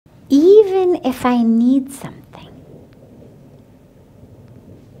even if I need something,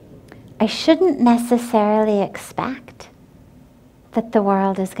 I shouldn't necessarily expect that the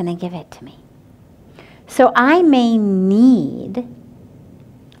world is going to give it to me. So I may need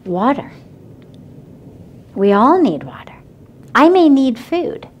water. We all need water. I may need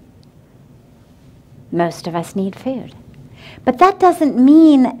food. Most of us need food. But that doesn't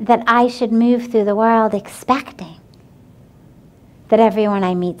mean that I should move through the world expecting that everyone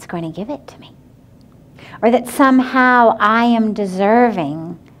I meet is going to give it to me. Or that somehow I am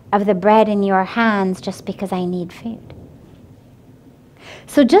deserving of the bread in your hands just because I need food.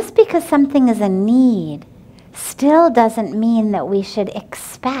 So just because something is a need still doesn't mean that we should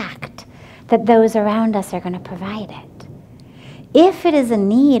expect that those around us are going to provide it. If it is a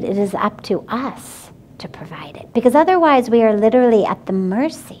need, it is up to us to provide it. Because otherwise we are literally at the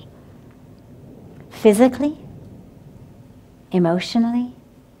mercy, physically, emotionally,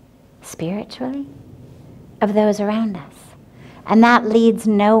 spiritually, of those around us. And that leads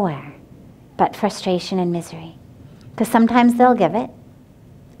nowhere but frustration and misery. Because sometimes they'll give it,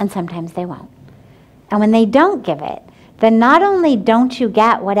 and sometimes they won't. And when they don't give it, then not only don't you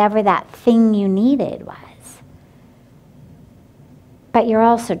get whatever that thing you needed was, but you're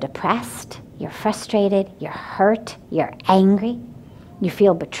also depressed, you're frustrated, you're hurt, you're angry, you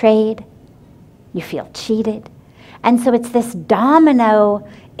feel betrayed, you feel cheated. And so it's this domino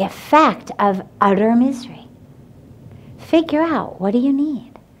effect of utter misery. Figure out, what do you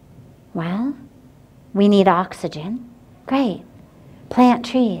need? Well, we need oxygen. Great. Plant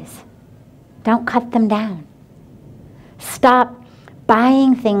trees. Don't cut them down. Stop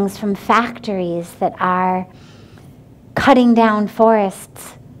buying things from factories that are cutting down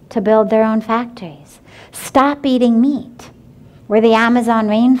forests to build their own factories. Stop eating meat, where the Amazon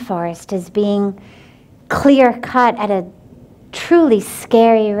rainforest is being clear-cut at a truly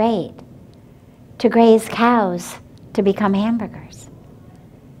scary rate to graze cows to become hamburgers.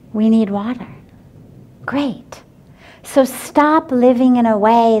 We need water. Great. So stop living in a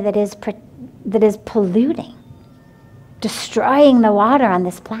way that is polluting, destroying the water on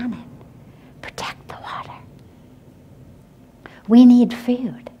this planet. Protect the water. We need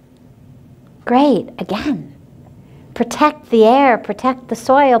food. Great, again. Protect the air, protect the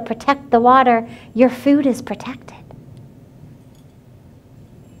soil, protect the water. Your food is protected.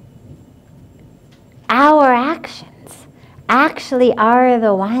 Our actions actually are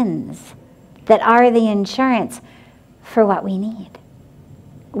the ones that are the insurance for what we need.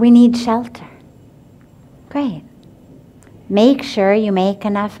 We need shelter. Great. Make sure you make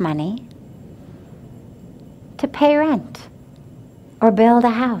enough money to pay rent or build a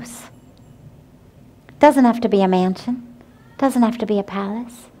house. Doesn't have to be a mansion. Doesn't have to be a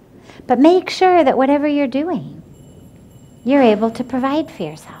palace. But make sure that whatever you're doing, you're able to provide for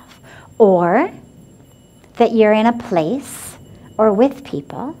yourself. Or that you're in a place or with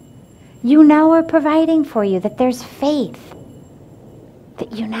people you know are providing for you, that there's faith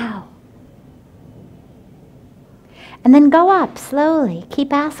that you know. And then go up slowly.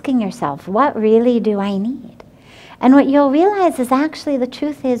 Keep asking yourself, what really do I need? And what you'll realize is actually the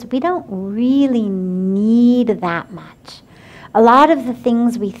truth is we don't really need that much. A lot of the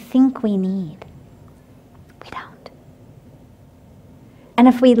things we think we need, we don't. And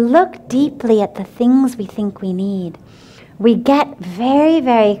if we look deeply at the things we think we need, we get very,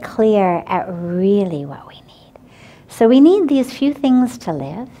 very clear at really what we need. So we need these few things to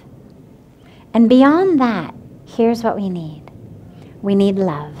live. And beyond that, here's what we need. We need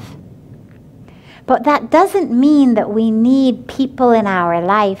love. But that doesn't mean that we need people in our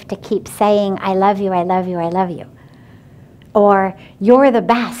life to keep saying, I love you, I love you, I love you. Or, you're the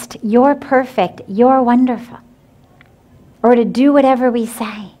best, you're perfect, you're wonderful. Or to do whatever we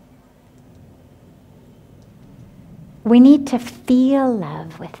say. We need to feel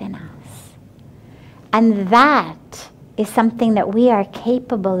love within us. And that is something that we are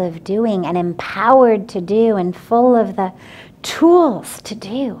capable of doing and empowered to do and full of the tools to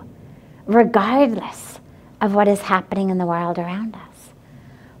do, regardless of what is happening in the world around us.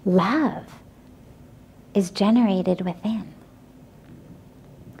 Love is generated within.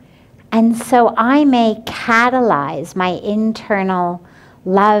 And so I may catalyze my internal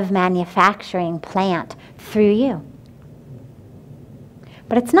love manufacturing plant through you.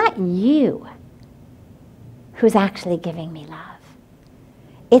 But it's not you who's actually giving me love.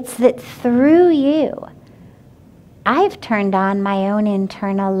 It's that through you, I've turned on my own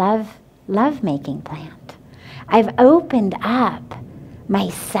internal love-making plant. I've opened up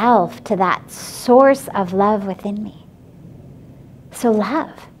myself to that source of love within me. So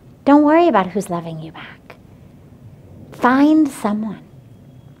love. Don't worry about who's loving you back. Find someone.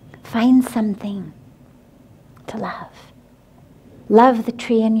 Find something to love. Love the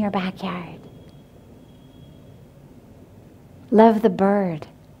tree in your backyard. Love the bird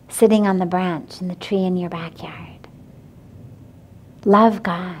sitting on the branch in the tree in your backyard. Love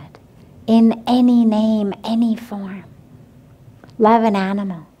God in any name, any form. Love an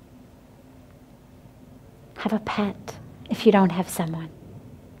animal. Have a pet if you don't have someone.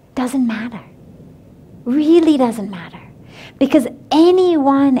 Doesn't matter. Really doesn't matter. Because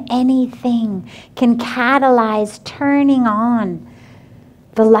anyone, anything can catalyze turning on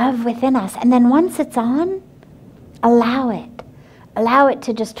the love within us. And then once it's on, allow it. Allow it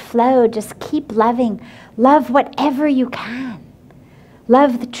to just flow. Just keep loving. Love whatever you can.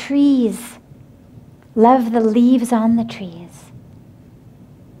 Love the trees. Love the leaves on the trees.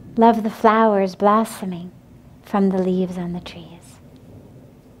 Love the flowers blossoming from the leaves on the trees.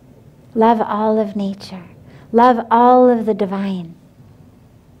 Love all of nature. Love all of the divine.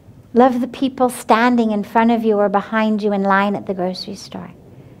 Love the people standing in front of you or behind you in line at the grocery store.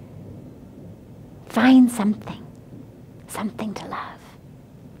 Find something to love.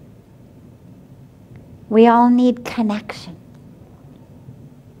 We all need connection.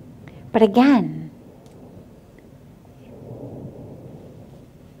 But again,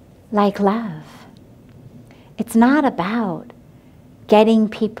 like love, it's not about getting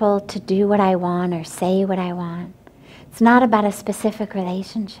people to do what I want or say what I want. It's not about a specific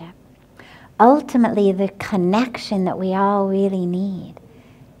relationship. Ultimately, the connection that we all really need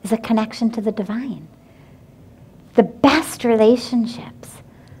is a connection to the divine. The best relationships,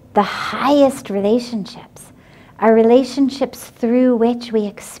 the highest relationships, are relationships through which we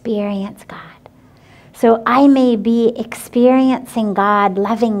experience God. So I may be experiencing God,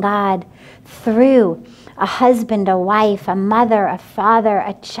 loving God, through a husband, a wife, a mother, a father,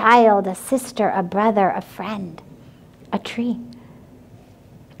 a child, a sister, a brother, a friend, a tree.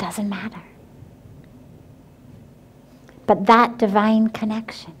 It doesn't matter. But that divine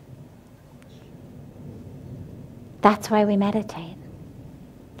connection, that's why we meditate.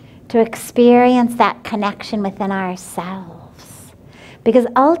 To experience that connection within ourselves. Because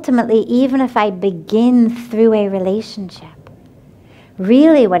ultimately, even if I begin through a relationship,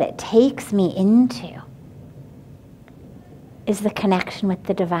 really what it takes me into is the connection with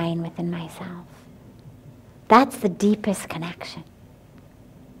the divine within myself. That's the deepest connection.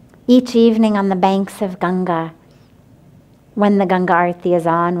 Each evening on the banks of Ganga, when the Ganga Arati is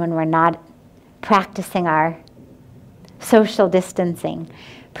on, when we're not practicing our social distancing,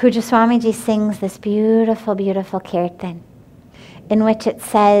 Pujya Swamiji sings this beautiful, beautiful kirtan in which it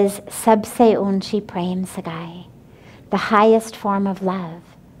says, Sabse unchi prem sagai. The highest form of love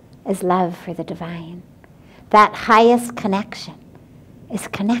is love for the divine. That highest connection is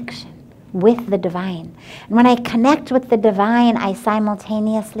connection with the divine. And when I connect with the divine, I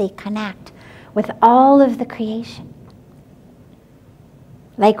simultaneously connect with all of the creation.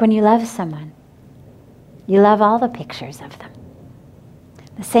 Like when you love someone, you love all the pictures of them.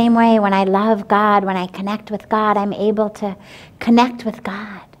 The same way when I love God, when I connect with God, I'm able to connect with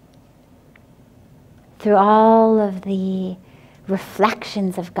God through all of the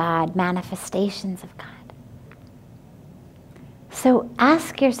reflections of God, manifestations of God. So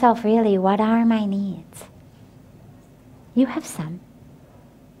ask yourself really, what are my needs? You have some,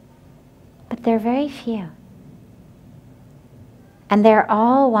 but they're very few. And they're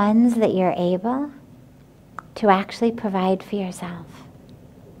all ones that you're able to actually provide for yourself.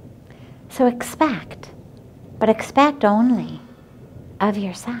 So expect, but expect only of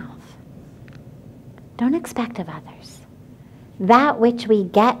yourself. Don't expect of others. That which we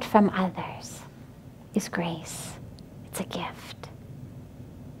get from others is grace. It's a gift.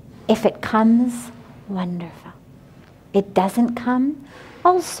 If it comes, wonderful. It doesn't come,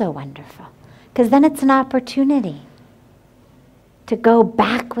 also wonderful. Because then it's an opportunity to go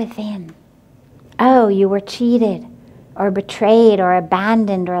back within. Oh, you were cheated or betrayed or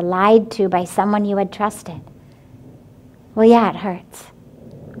abandoned or lied to by someone you had trusted. Well, yeah, it hurts.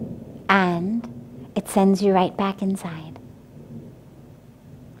 And it sends you right back inside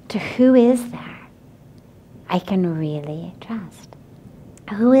to who is there I can really trust.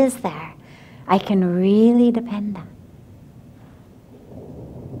 Who is there I can really depend on?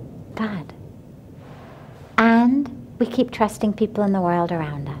 God. And we keep trusting people in the world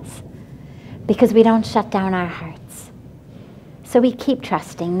around us because we don't shut down our hearts. So we keep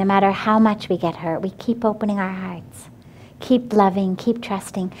trusting no matter how much we get hurt. We keep opening our hearts. Keep loving, keep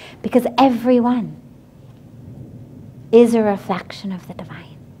trusting, because everyone is a reflection of the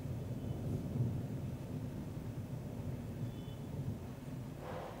divine.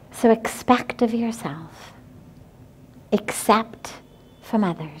 So expect of yourself, accept from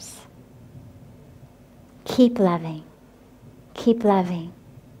others, Keep loving. Keep loving.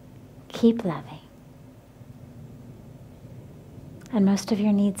 Keep loving. And most of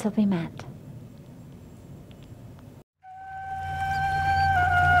your needs will be met.